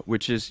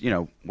 which is, you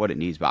know, what it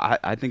needs. But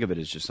I think of it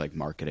as just like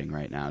marketing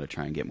right now to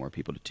try and get more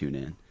people to tune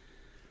in.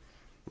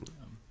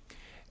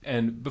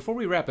 And before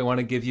we wrap, I want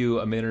to give you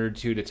a minute or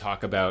two to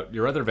talk about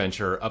your other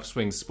venture,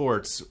 Upswing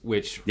Sports,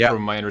 which,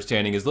 from my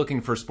understanding, is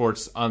looking for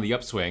sports on the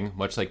upswing,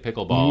 much like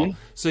pickleball.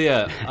 So,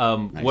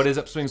 nice. What is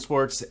Upswing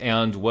Sports,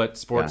 and what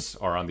sports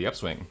are on the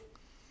upswing?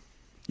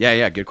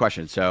 Yeah, good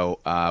question. So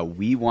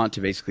we want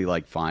to basically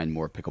like find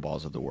more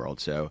pickleballs of the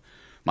world. So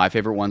my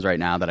favorite ones right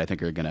now that I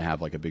think are going to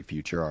have like a big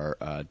future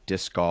are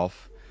disc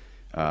golf.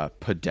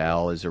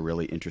 Padel is a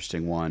really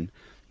interesting one.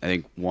 I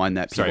think one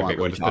that people aren't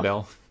really talking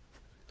about.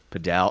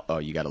 Padel, oh,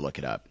 you got to look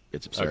it up.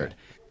 It's absurd.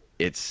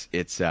 Okay.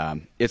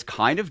 It's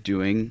kind of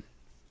doing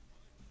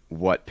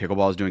what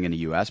pickleball is doing in the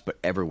U.S., but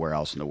everywhere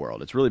else in the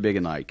world. It's really big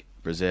in like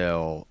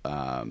Brazil,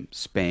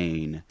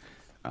 Spain,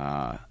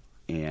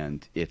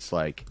 and it's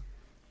like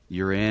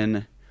you're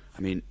in.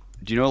 I mean,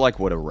 do you know like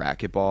what a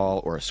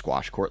racquetball or a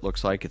squash court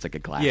looks like? It's like a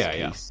glass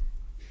case.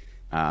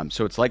 Yeah.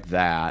 So it's like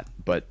that,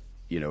 but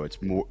you know,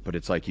 it's more. But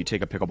it's like you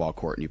take a pickleball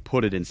court and you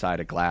put it inside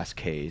a glass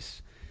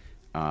case,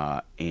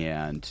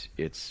 and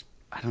it's.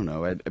 I don't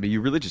know. I mean, you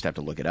really just have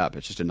to look it up.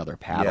 It's just another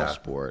paddle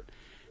sport,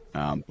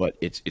 but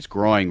it's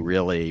growing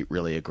really,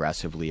 really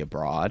aggressively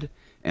abroad,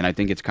 and I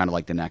think it's kind of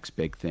like the next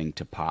big thing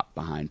to pop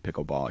behind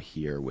pickleball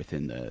here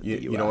within the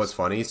US. You know what's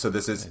funny? So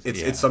this is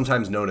it's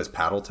sometimes known as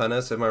paddle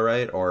tennis. Am I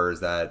right, or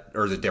is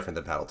it different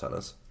than paddle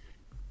tennis?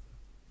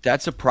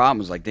 That's a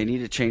problem. Is like they need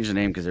to change the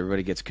name because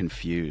everybody gets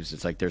confused.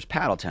 It's like there's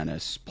paddle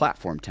tennis,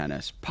 platform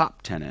tennis,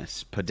 pop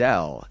tennis,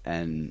 padel,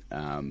 and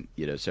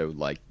you know, so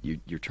like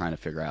you're trying to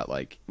figure out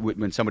like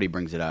when somebody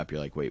brings it up, you're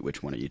like, wait,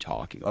 which one are you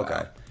talking about?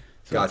 Okay,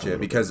 so gotcha.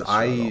 Because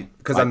I'm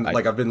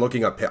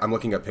looking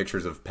up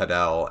pictures of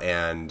padel,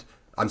 and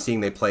I'm seeing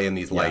they play in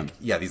these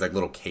these like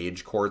little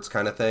cage courts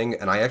kind of thing.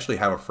 And I actually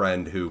have a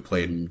friend who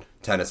played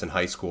tennis in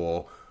high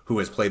school, who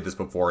has played this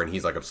before, and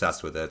he's like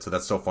obsessed with it. So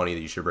that's so funny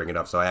that you should bring it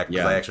up. So I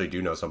actually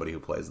do know somebody who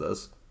plays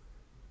this.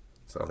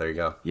 So there you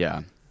go.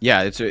 Yeah.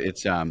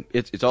 It's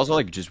also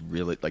like just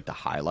really like the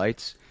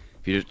highlights.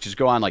 If you just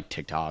go on like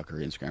TikTok or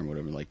Instagram or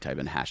whatever, like type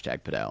in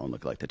 #Padel and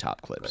look at like the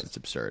top clips. Nice. It's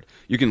absurd.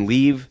 You can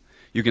leave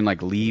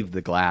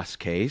the glass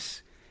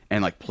case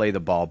and like play the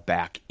ball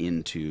back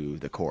into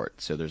the court.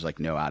 So there's like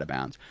no out of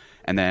bounds.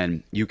 And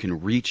then you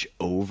can reach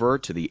over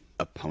to the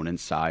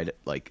opponent's side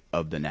like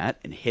of the net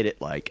and hit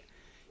it like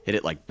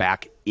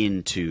back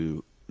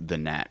into the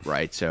net,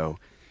 right? So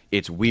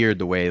it's weird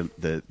the way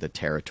the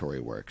territory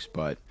works.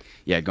 But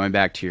yeah, going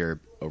back to your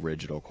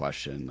original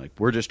question, like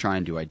we're just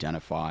trying to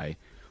identify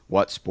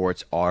what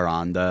sports are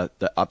on the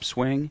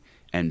upswing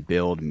and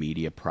build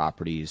media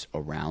properties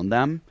around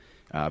them.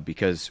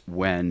 Because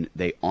when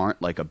they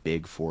aren't like a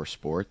big four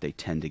sport, they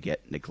tend to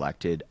get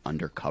neglected,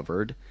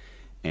 undercovered.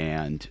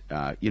 And,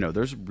 you know,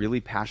 there's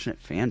really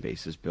passionate fan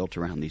bases built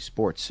around these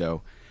sports.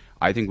 So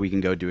I think we can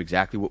go do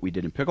exactly what we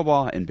did in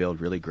pickleball and build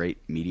really great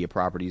media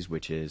properties,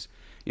 which is,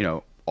 you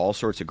know, all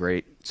sorts of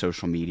great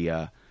social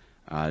media,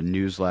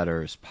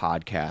 newsletters,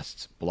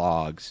 podcasts,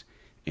 blogs,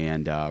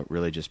 and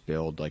really just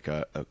build like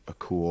a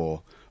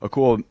cool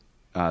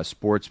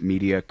sports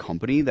media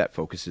company that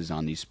focuses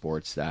on these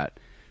sports that,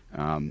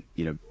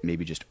 you know,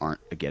 maybe just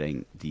aren't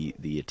getting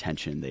the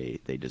attention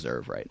they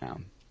deserve right now.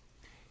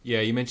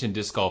 Yeah, you mentioned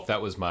disc golf.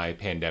 That was my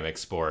pandemic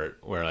sport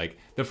where, like,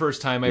 the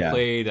first time I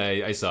played,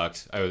 I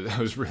sucked. I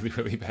was really,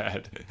 really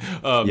bad.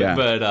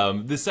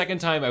 But the second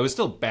time, I was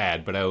still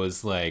bad, but I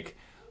was, like,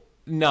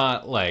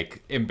 not,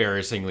 like,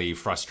 embarrassingly,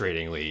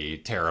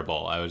 frustratingly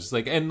terrible. I was,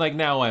 like, and, like,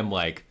 now I'm,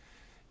 like,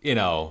 you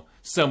know,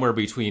 somewhere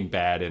between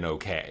bad and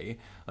okay.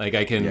 Like,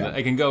 I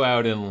can go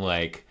out and,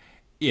 like,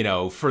 you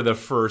know, for the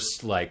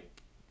first, like,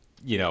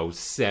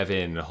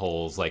 7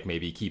 holes, like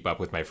maybe keep up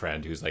with my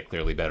friend who's like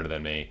clearly better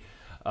than me,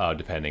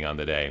 depending on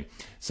the day.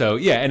 So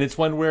yeah, and it's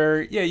one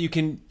where you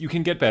can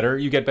get better.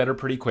 You get better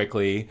pretty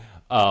quickly.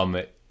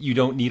 You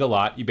don't need a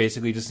lot. You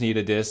basically just need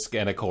a disc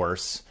and a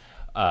course.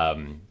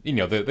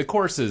 The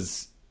course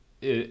is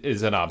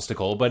an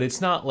obstacle, but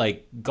it's not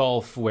like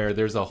golf where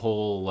there's a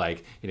whole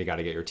like you got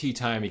to get your tee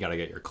time, you got to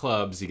get your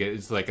clubs,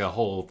 it's like a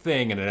whole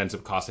thing, and it ends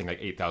up costing like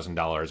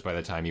 $8,000 by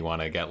the time you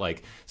want to get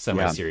like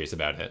semi-serious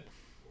about it.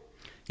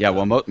 Yeah,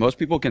 well, most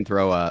people can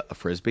throw a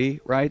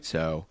frisbee, right?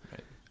 So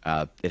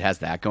it has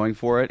that going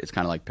for it. It's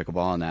kind of like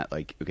pickleball in that,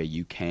 like, okay,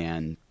 you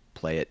can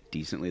play it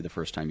decently the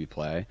first time you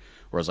play.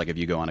 Whereas, like, if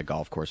you go on a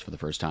golf course for the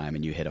first time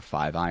and you hit a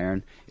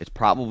 5-iron, it's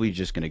probably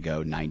just going to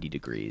go 90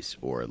 degrees,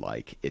 or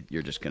like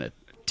you're just going to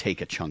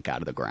take a chunk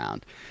out of the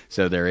ground.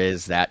 So there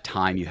is that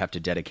time you have to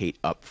dedicate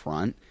up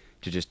front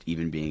to just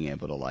even being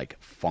able to like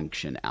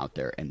function out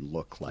there and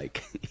look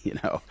like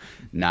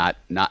not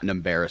an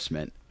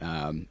embarrassment.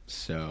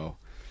 So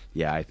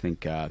yeah, I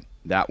think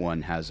that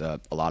one has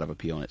a lot of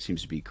appeal, and it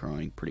seems to be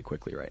growing pretty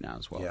quickly right now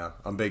as well. Yeah,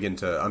 I'm big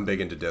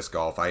into disc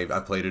golf.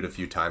 I've played it a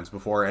few times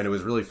before, and it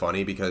was really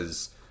funny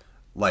because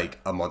like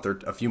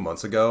a few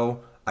months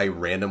ago, I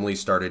randomly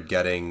started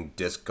getting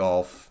disc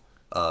golf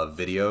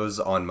videos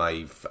on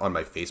my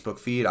Facebook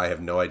feed. I have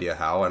no idea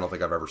how. I don't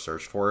think I've ever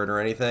searched for it or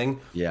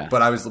anything. Yeah.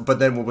 But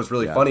then what was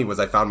really funny was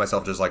I found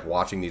myself just like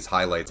watching these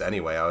highlights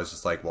anyway. I was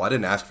just like, well, I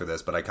didn't ask for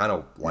this, but I kind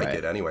of like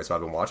it anyway, so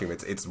I've been watching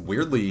it. It's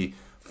weirdly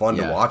fun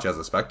to watch as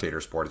a spectator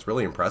sport. It's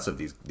really impressive,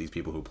 these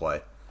people who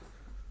play.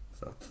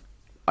 So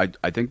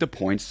I think the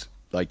points,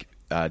 like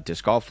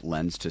disc golf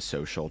lends to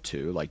social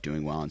too, like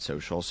doing well on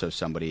social. So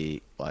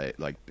somebody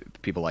like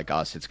people like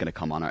us, it's going to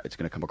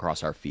come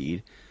across our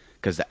feed,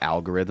 because the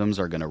algorithms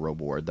are going to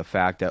reward the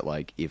fact that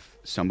like if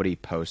somebody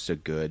posts a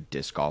good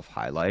disc golf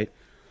highlight,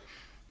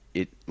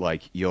 it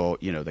like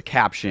the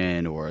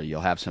caption, or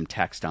you'll have some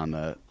text on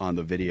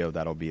the video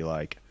that'll be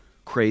like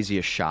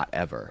craziest shot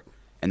ever.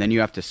 And then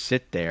you have to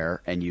sit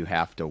there and you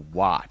have to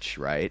watch,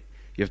 right?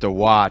 You have to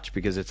watch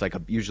because it's like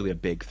usually a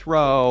big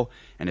throw,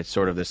 and it's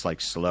sort of this like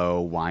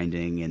slow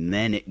winding, and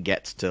then it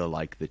gets to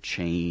like the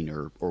chain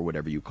or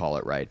whatever you call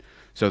it, right?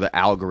 So the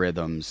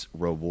algorithms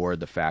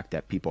reward the fact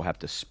that people have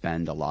to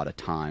spend a lot of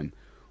time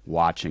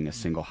watching a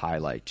single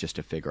highlight just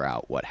to figure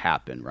out what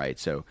happened, right?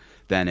 So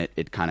then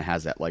it kind of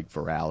has that like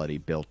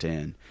virality built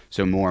in.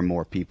 So more and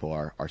more people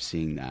are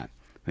seeing that.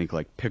 I think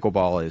like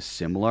pickleball is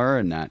similar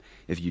in that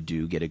if you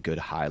do get a good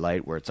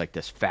highlight where it's like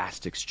this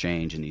fast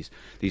exchange and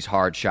these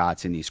hard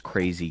shots and these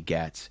crazy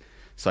gets,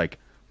 it's like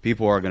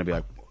people are going to be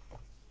like,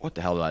 what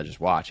the hell did I just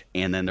watch?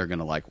 And then they're going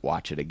to like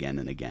watch it again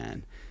and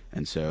again.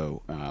 And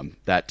so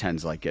that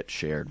tends to like get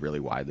shared really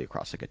widely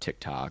across like a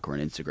TikTok or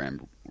an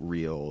Instagram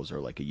Reels or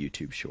like a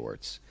YouTube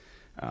Shorts.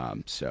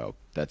 So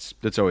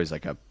that's always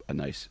like a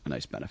nice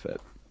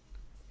benefit.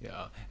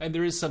 Yeah, and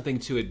there is something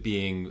to it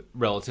being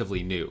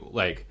relatively new.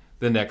 Like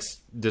the next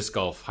disc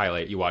golf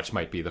highlight you watch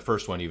might be the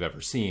first one you've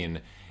ever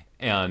seen.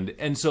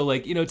 And so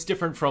like, it's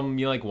different from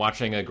like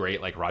watching a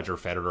great like Roger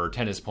Federer or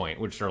Tennis Point,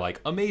 which are like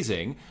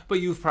amazing, but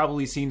you've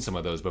probably seen some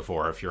of those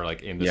before if you're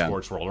like in the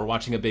sports world, or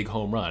watching a big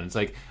home run. It's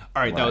like,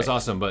 all right, that was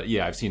awesome, but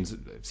yeah, I've seen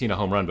a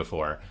home run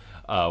before.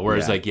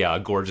 Whereas a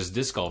gorgeous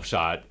disc golf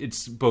shot,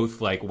 it's both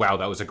like, wow,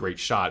 that was a great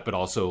shot, but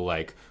also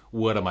like,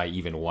 what am I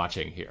even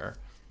watching here?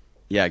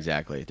 Yeah,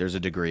 exactly. There's a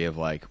degree of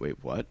like, wait,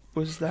 what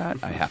was that?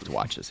 I have to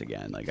watch this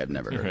again. Like I've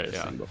never heard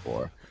this thing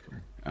before.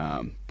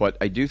 But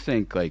I do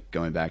think, like,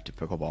 going back to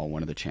pickleball,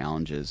 one of the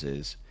challenges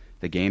is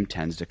the game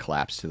tends to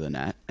collapse to the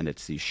net, and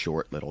it's these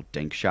short little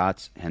dink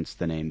shots, hence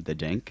the name the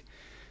dink.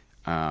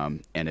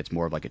 And it's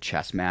more of like a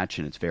chess match,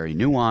 and it's very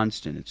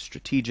nuanced and it's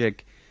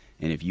strategic.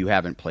 And if you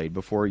haven't played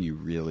before, you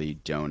really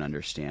don't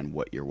understand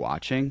what you're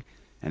watching,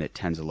 and it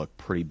tends to look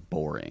pretty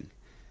boring.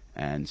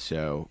 And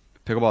so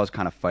pickleball is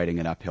kind of fighting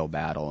an uphill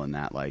battle in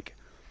that, like,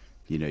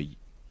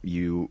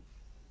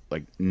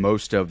 like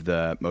most of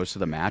the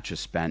match is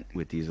spent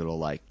with these little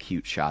like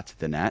cute shots at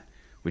the net,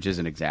 which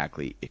isn't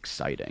exactly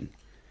exciting.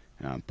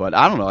 But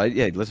I don't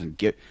know. Listen,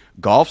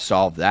 golf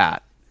solved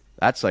that.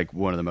 That's like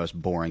one of the most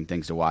boring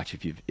things to watch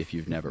if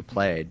you've never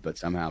played. But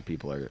somehow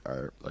people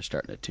are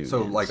starting to tune in.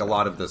 So like a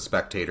lot of the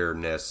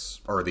spectatorness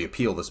or the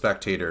appeal to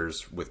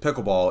spectators with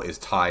pickleball is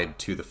tied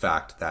to the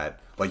fact that,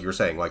 like you were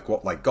saying,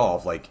 like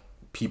golf, like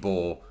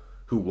people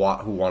who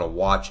want to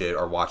watch it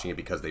are watching it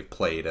because they've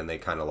played and they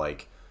kind of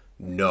like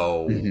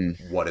know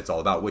what it's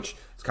all about, which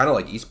is kind of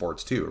like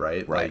esports too,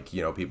 right? Like,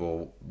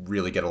 people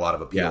really get a lot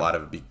of appeal out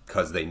of it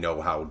because they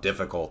know how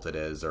difficult it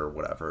is or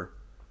whatever.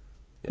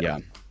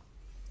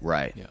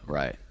 Right. You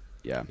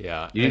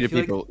need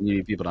people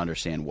to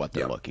understand what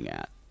they're looking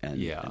at,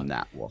 and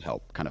that will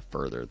help kind of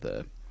further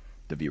the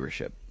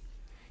viewership.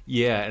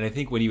 Yeah, and I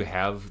think when you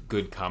have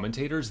good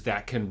commentators,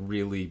 that can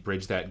really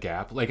bridge that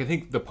gap. Like, I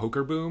think the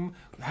poker boom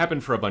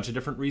happened for a bunch of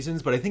different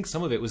reasons, but I think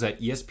some of it was that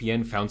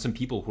ESPN found some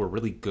people who were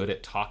really good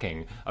at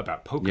talking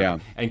about poker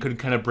and could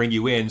kind of bring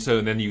you in,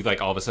 so then you,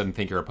 like, all of a sudden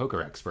think you're a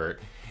poker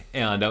expert.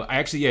 And I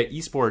actually,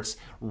 esports,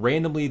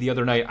 randomly the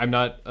other night, I'm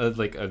not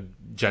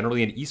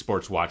generally an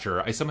esports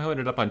watcher. I somehow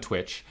ended up on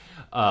Twitch,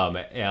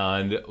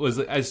 and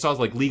I saw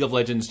like League of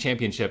Legends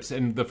championships,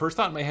 and the first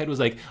thought in my head was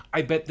like,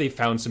 I bet they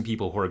found some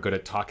people who are good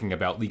at talking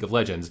about League of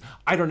Legends.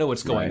 I don't know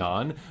what's going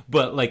on,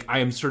 but like I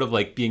am sort of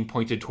like being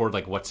pointed toward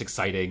like what's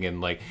exciting,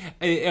 and like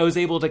I was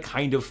able to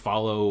kind of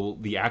follow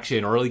the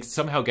action, or like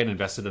somehow get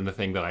invested in the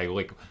thing that I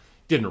like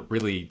didn't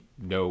really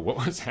know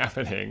what was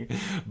happening.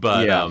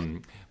 But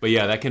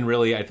yeah, that can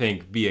really, I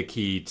think, be a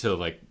key to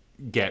like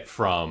get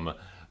from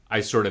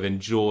I sort of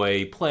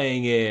enjoy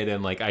playing it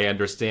and like I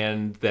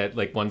understand that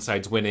like one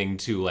side's winning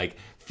to like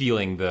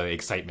feeling the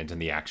excitement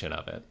and the action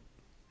of it.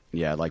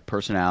 Yeah, like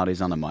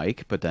personalities on the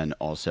mic, but then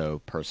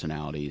also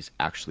personalities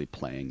actually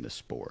playing the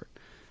sport.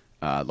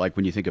 Like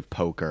when you think of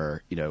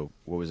poker, you know,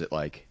 what was it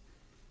like?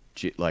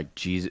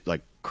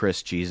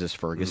 Chris Jesus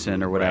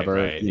Ferguson or whatever.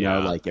 Right, you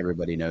know, like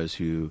everybody knows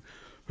who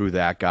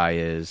that guy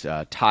is.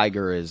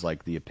 Tiger is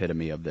like the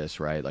epitome of this,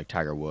 right? Like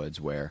Tiger Woods,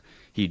 where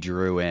he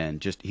drew in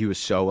he was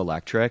so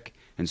electric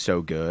and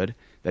so good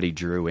that he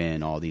drew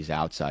in all these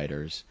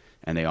outsiders,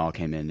 and they all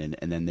came in,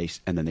 and then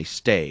they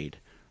stayed,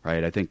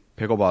 right? I think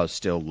pickleball is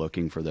still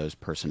looking for those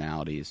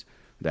personalities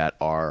that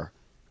are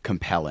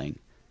compelling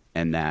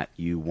and that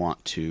you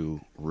want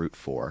to root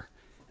for.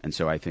 And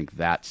so I think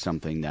that's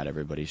something that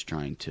everybody's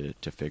trying to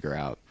figure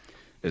out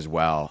as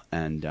well.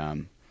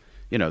 And,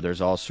 you know,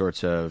 there's all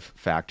sorts of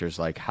factors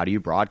like how do you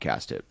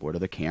broadcast it? What are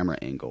the camera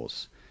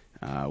angles?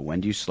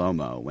 When do you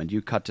slow-mo? When do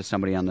you cut to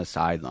somebody on the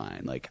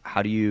sideline? Like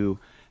how do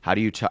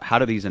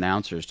these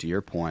announcers, to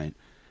your point,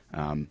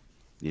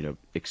 you know,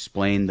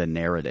 explain the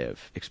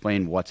narrative,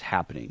 explain what's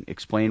happening,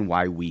 explain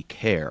why we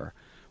care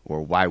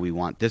or why we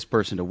want this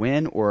person to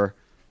win, or,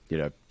 you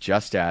know,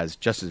 just as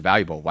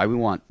valuable, why we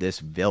want this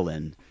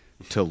villain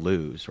to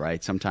lose,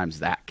 right? Sometimes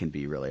that can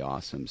be really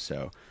awesome.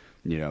 So,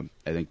 you know,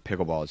 I think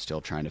pickleball is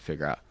still trying to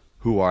figure out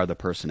who are the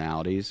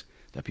personalities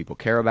that people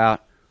care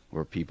about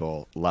or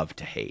people love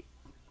to hate.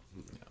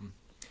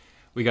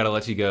 We got to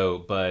let you go,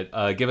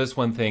 but give us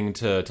one thing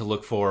to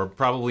look for,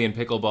 probably in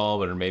pickleball,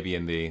 but or maybe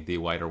in the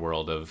wider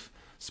world of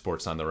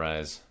sports on the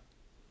rise.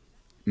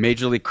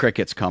 Major League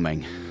Cricket's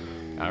coming.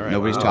 All right.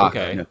 Nobody's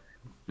talking. Okay.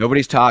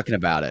 Nobody's talking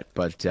about it,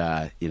 but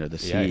you know, the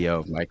CEO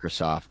of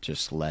Microsoft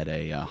just led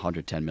a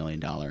 $110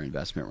 million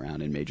investment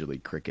round in Major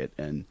League Cricket,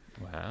 and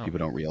people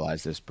don't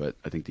realize this, but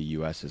I think the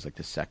U.S. is like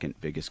the second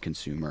biggest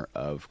consumer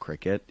of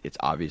cricket. It's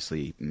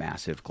obviously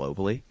massive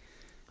globally,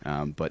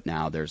 but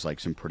now there's like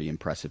some pretty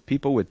impressive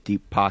people with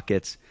deep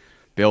pockets,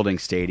 building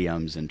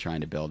stadiums and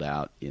trying to build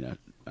out,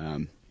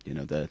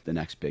 the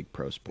next big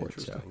pro sport.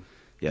 So.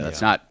 Yeah,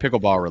 that's not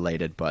pickleball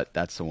related, but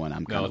that's the one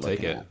I'm kind of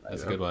looking at. I'll take it.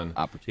 That's a good one.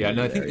 Yeah,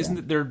 no, I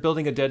think they're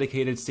building a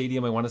dedicated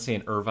stadium, I want to say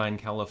in Irvine,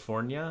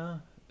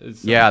 California?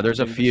 There's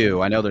a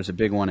few. I know there's a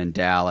big one in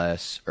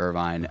Dallas,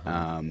 Irvine,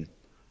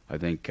 I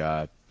think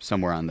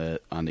somewhere on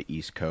the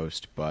East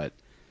Coast, but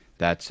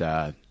that's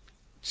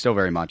still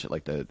very much at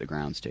like the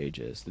ground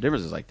stages. The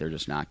difference is like they're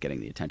just not getting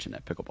the attention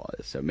that pickleball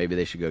is. So maybe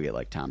they should go get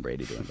like Tom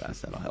Brady to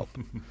invest. That'll help.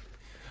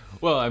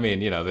 Well, I mean,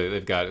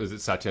 they've got, is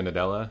it Satya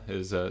Nadella?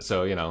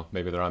 So,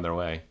 maybe they're on their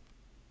way.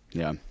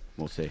 Yeah,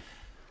 we'll see.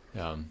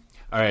 All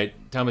right,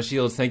 Thomas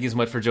Shields, thank you so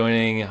much for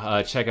joining.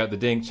 Check out the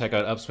Dink, check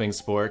out Upswing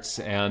Sports,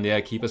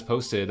 and keep us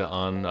posted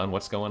on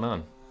what's going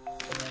on.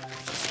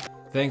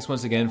 Thanks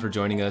once again for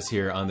joining us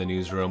here on the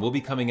Newsroom. We'll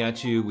be coming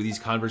at you with these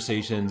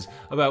conversations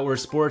about where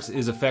sports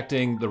is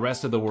affecting the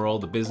rest of the world,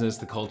 the business,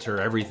 the culture,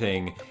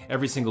 everything,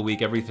 every single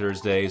week, every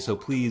Thursday. So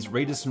please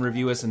rate us and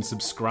review us and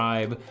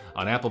subscribe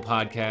on Apple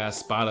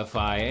Podcasts,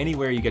 Spotify,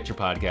 anywhere you get your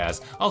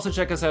podcasts. Also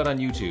check us out on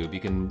YouTube. You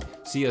can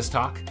see us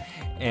talk.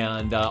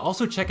 And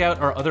also check out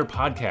our other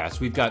podcasts.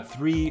 We've got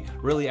 3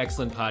 really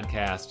excellent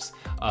podcasts.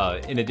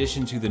 In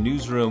addition to the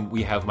Newsroom,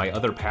 we have My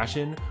Other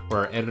Passion,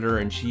 where our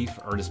editor-in-chief,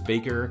 Ernest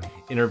Baker,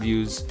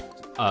 interviews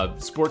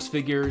sports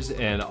figures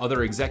and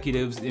other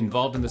executives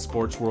involved in the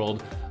sports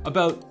world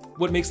about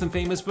what makes them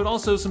famous, but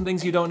also some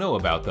things you don't know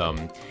about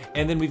them.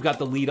 And then we've got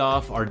The Lead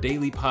Off, our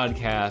daily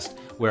podcast,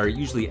 where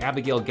usually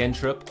Abigail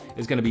Gentrup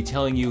is going to be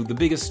telling you the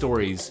biggest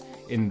stories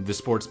in the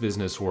sports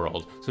business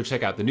world. So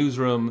check out the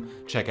Newsroom,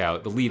 check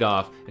out The Lead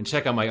Off, and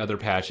check out My Other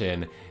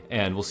Passion,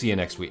 and we'll see you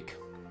next week.